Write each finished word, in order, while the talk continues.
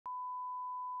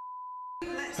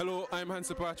Hello, I'm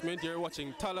Hansa Parchment. You're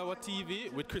watching Tallawah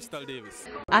TV with Crystal Davis.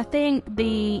 I think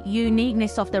the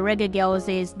uniqueness of the Reggae Girlz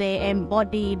is they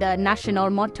embody the national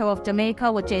motto of Jamaica,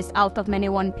 which is out of many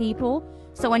one people.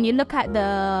 So when you look at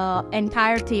the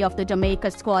entirety of the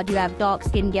Jamaica squad, you have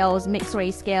dark-skinned girls,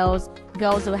 mixed-race girls,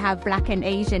 girls who have black and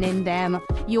Asian in them.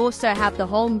 You also have the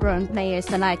homegrown players,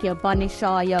 so like your Bunny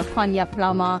Shaw, your Konya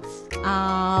Plummer,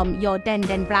 your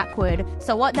Den Blackwood.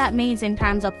 So what that means in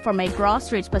terms of from a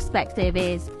grassroots perspective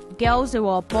is girls who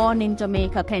are born in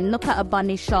Jamaica can look at a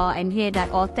Bunny Shaw and hear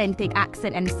that authentic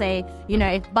accent and say, you know,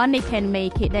 if Bunny can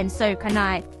make it, then so can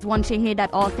I. Once you hear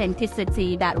that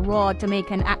authenticity, that raw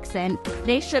Jamaican accent,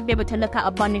 they should be able to look at a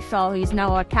Bunny Shaw who's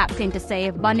now our captain to say,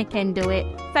 if Bunny can do it,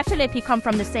 especially if you come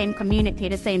from the same community,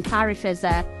 the same parish as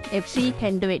her, if she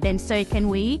can do it, then so can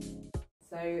we.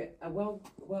 So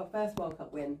first World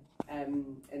Cup win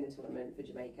in the tournament for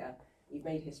Jamaica. You've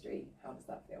made history. How does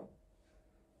that feel?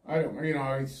 I don't, you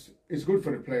know, it's good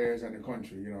for the players and the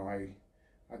country. You know, I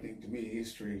think to me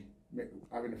history,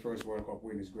 having the first World Cup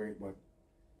win is great, but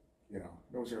you know,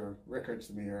 those are records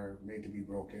to me are made to be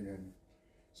broken, and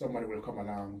somebody will come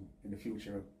along in the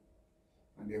future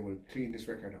and they will clean this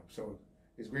record up. So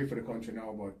it's great for the country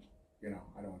now, but you know,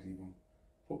 I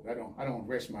don't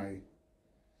rest my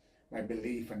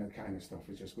belief and that kind of stuff.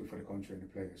 It's just good for the country and the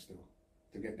players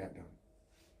to get that done.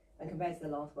 And compared to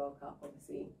the last World Cup,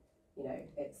 obviously, you know,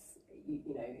 it's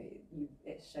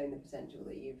shown the potential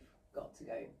that you've got to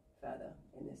go further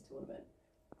in this tournament.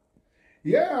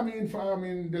 Yeah, I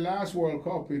mean, the last World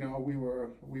Cup, you know, we were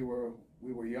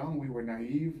young, we were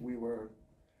naive, we were,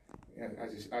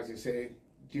 as you say,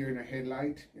 deer in a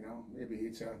headlight. You know, maybe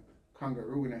it's a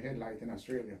kangaroo in a headlight in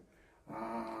Australia,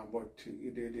 but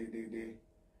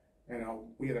you know,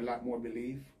 we had a lot more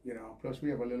belief. You know, plus we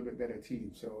have a little bit better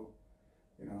team, so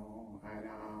you know, and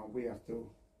we have to.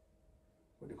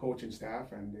 With the coaching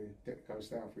staff and the technical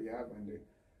staff we have and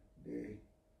the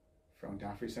front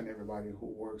office and everybody who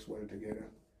works well together,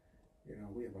 you know,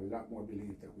 we have a lot more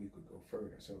belief that we could go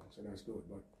further. So that's good.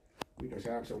 But we just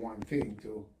ask for one thing,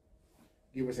 to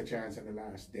give us a chance on the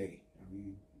last day. I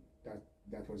mean,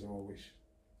 that was our wish.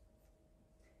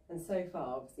 And so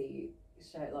far, obviously,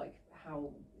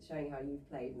 showing how you've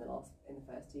played in the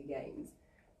first two games,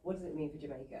 what does it mean for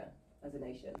Jamaica as a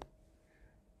nation?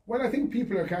 Well, I think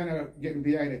people are kind of getting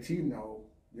behind the team now,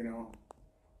 you know,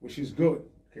 which is good,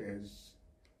 because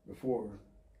before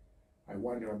I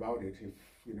wonder about it if,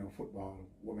 you know,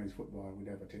 women's football would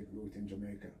ever take root in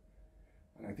Jamaica.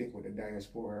 And I think with the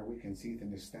diaspora, we can see it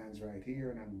in the stands right here,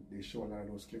 and they show a lot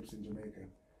of those clips in Jamaica.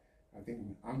 I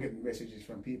think I'm getting messages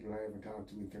from people I haven't talked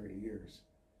to in 30 years,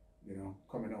 you know,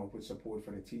 coming out with support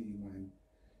for the team. And,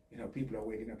 you know, people are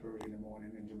waking up early in the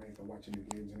morning in Jamaica watching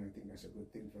the games, and I think that's a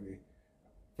good thing for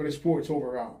the sports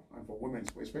overall, and for women's,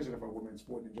 especially for women's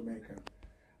sport in Jamaica.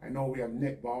 I know we have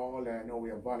netball, and I know we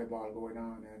have volleyball going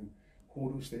on, and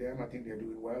kudos to them. I think they're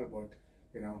doing well, but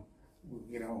you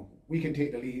know, we can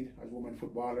take the lead as women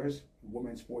footballers,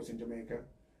 women's sports in Jamaica.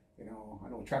 You know, I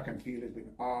know track and field has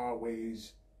been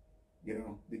always, you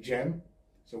know, the gem,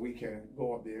 so we can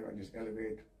go up there and just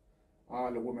elevate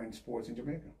all the women's sports in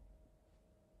Jamaica.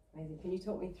 Amazing. Can you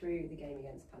talk me through the game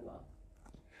against Panama?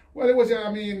 Well, it was, I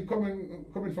mean,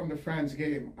 coming from the France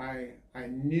game, I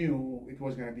knew it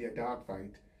was going to be a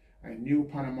dogfight. I knew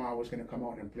Panama was going to come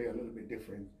out and play a little bit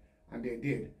different, and they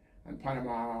did. And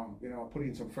Panama, you know, put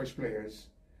in some fresh players,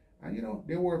 and, you know,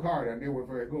 they worked hard and they were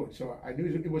very good. So I knew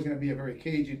it was going to be a very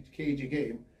cagey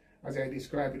game. As I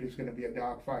described it, it was going to be a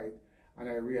dogfight. And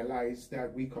I realized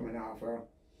that we coming off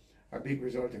a big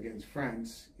result against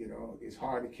France, you know, it's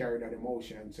hard to carry that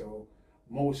emotion. So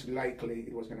most likely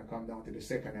it was going to come down to the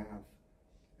second half.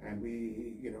 And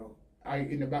we, you know,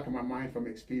 in the back of my mind from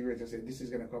experience, I said, this is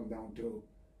going to come down to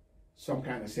some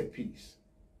kind of set piece.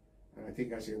 And I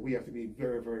think I said, we have to be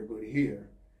very, very good here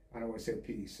on our set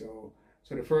piece. So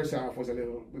the first half was a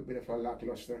little bit of a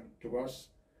lackluster to us.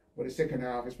 But the second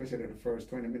half, especially the first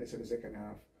 20 minutes of the second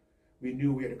half, we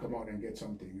knew we had to come out and get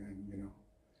something. And,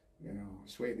 you know,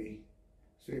 Swaby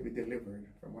delivered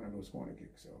from one of those corner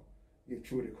kicks. So give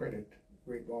True the credit.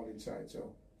 Great ball inside.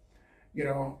 So, you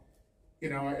know,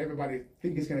 everybody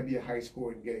think it's going to be a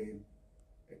high-scoring game.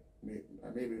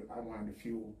 Maybe I'm one of the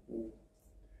few who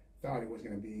thought it was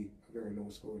going to be a very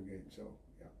low-scoring game. So,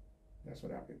 yeah, that's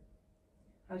what happened.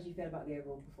 How did you feel about the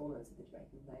overall performance of the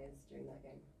Jamaican players during that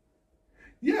game?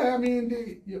 Yeah, I mean,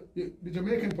 the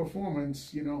Jamaican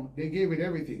performance, you know, they gave it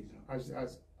everything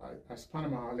as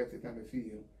Panama left it on the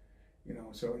field. You know,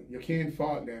 so you can't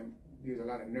fault them. There's a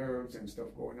lot of nerves and stuff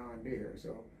going on there.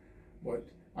 So, but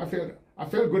I felt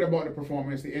good about the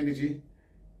performance. The energy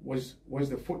was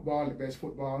the football, the best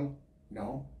football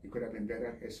No, it could have been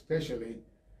better, especially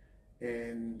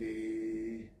in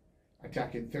the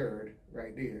attacking third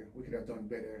right there. We could have done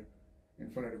better in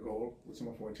front of the goal with some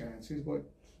of our chances, but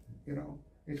you know,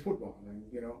 it's football, and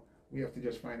you know, we have to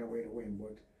just find a way to win.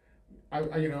 But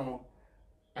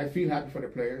I feel happy for the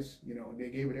players. You know, they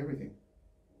gave it everything.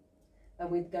 And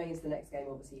with going into the next game,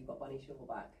 obviously you've got Bunny Shaw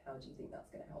back. How do you think that's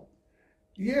going to help?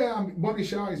 Yeah, Bunny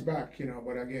Shaw is back, you know,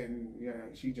 but again, yeah,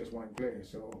 she's just one player,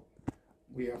 so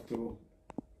we have to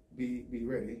be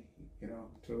ready, you know,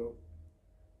 to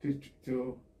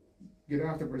get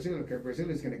after Brazil, because Brazil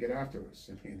is going to get after us.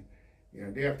 I mean, you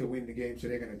know, they have to win the game, so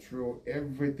they're going to throw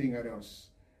everything at us,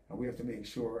 and we have to make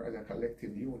sure as a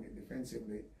collective unit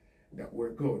defensively that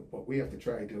we're good, but we have to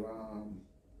try to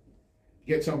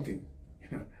get something,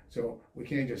 you know, so we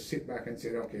can't just sit back and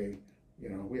say, okay, you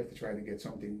know, we have to try to get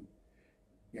something,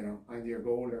 you know, on their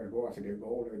goal or go after their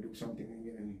goal or do something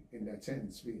in that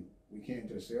sense. We can't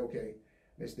just say, okay,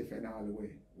 let's defend all the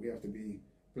way. We have to be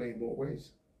playing both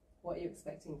ways. What are you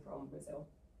expecting from Brazil?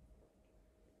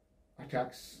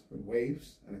 Attacks in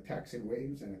waves, and attacks in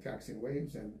waves, and attacks in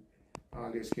waves, and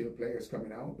all their skilled players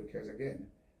coming out, because again,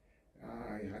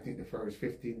 I think the first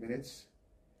 15 minutes,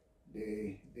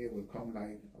 they will come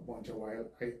like a bunch of wild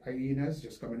hyenas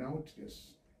just coming out,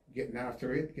 just getting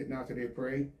after it, getting after their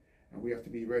prey. And we have to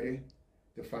be ready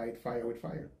to fight fire with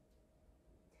fire.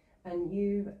 And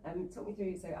you talk me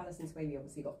through, so Alison Swaby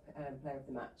obviously got player of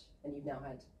the match, and you've now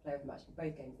had player of the match in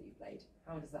both games that you've played.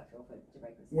 How does that feel for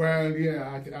Jamaica? Well,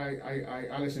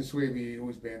 yeah, Alison Swaby,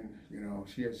 who's been, you know,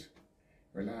 she has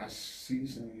her last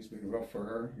season, it's been rough for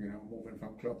her, you know, moving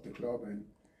from club to club, and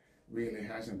really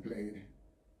hasn't played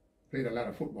a lot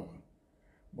of football.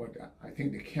 But I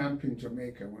think the camp in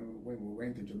Jamaica, when we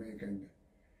went to Jamaica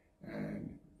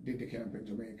and did the camp in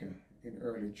Jamaica in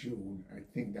early June, I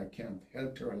think that camp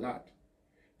helped her a lot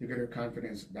to get her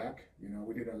confidence back. You know,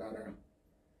 we did a lot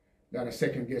of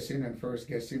second guessing and first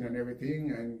guessing and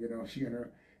everything, and you know,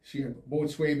 she and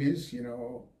both Swabys, you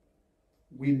know,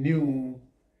 we knew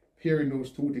pairing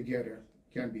those two together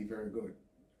can be very good.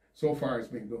 So far it's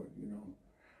been good, you know.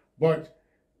 But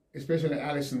especially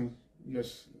Alison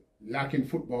just lacking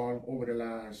football over the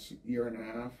last year and a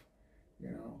half,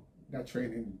 you know. That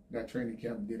training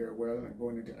camp did her well, and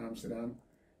going into Amsterdam,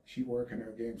 she worked in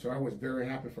her game. So I was very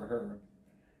happy for her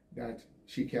that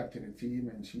she captained the team,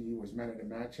 and she was man of the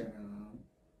match and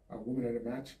a woman of the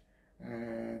match,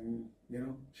 and you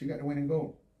know, she got the winning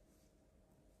goal.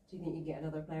 Do you think you get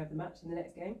another player of the match in the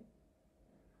next game?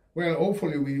 Well,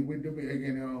 hopefully we do,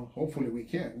 you know, hopefully we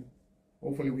can.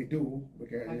 Hopefully we do,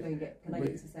 because Can I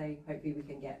get to say hopefully we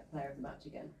can get a player of the match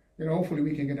again? You know, hopefully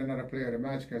we can get another player of the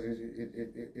match, because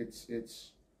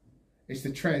it's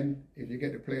the trend. If you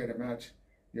get the player of the match,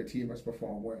 your team must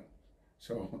perform well.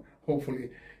 So hopefully,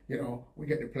 you know, we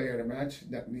get the player of the match.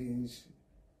 That means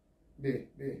the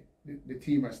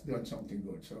team has done something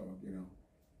good. So you know.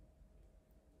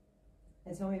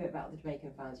 And tell me a bit about the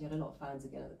Jamaican fans. You had a lot of fans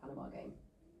again at the Panama game.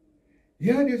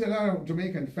 Yeah, there's a lot of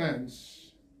Jamaican fans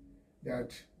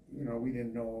that, you know, we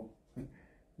didn't know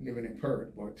living in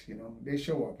Perth, but you know, they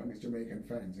show up, and it's Jamaican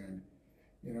fans, and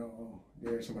you know,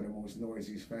 they're some of the most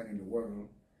noisiest fans in the world,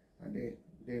 and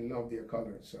they love their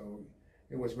colors. So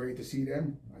it was great to see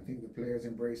them. I think the players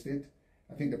embraced it.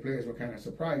 I think the players were kind of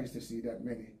surprised to see that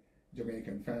many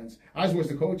Jamaican fans, as was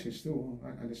the coaches too,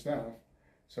 and the staff.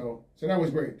 So that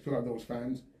was great to have those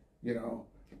fans. You know,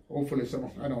 hopefully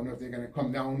I don't know if they're going to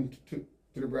come down to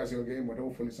the Brazil game, but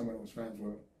hopefully some of those fans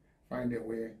will find their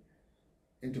way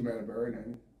into Melbourne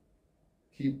and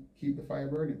keep the fire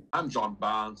burning. I'm John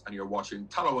Barnes, and you're watching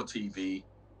Tallawah TV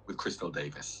with Crystal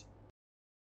Davis.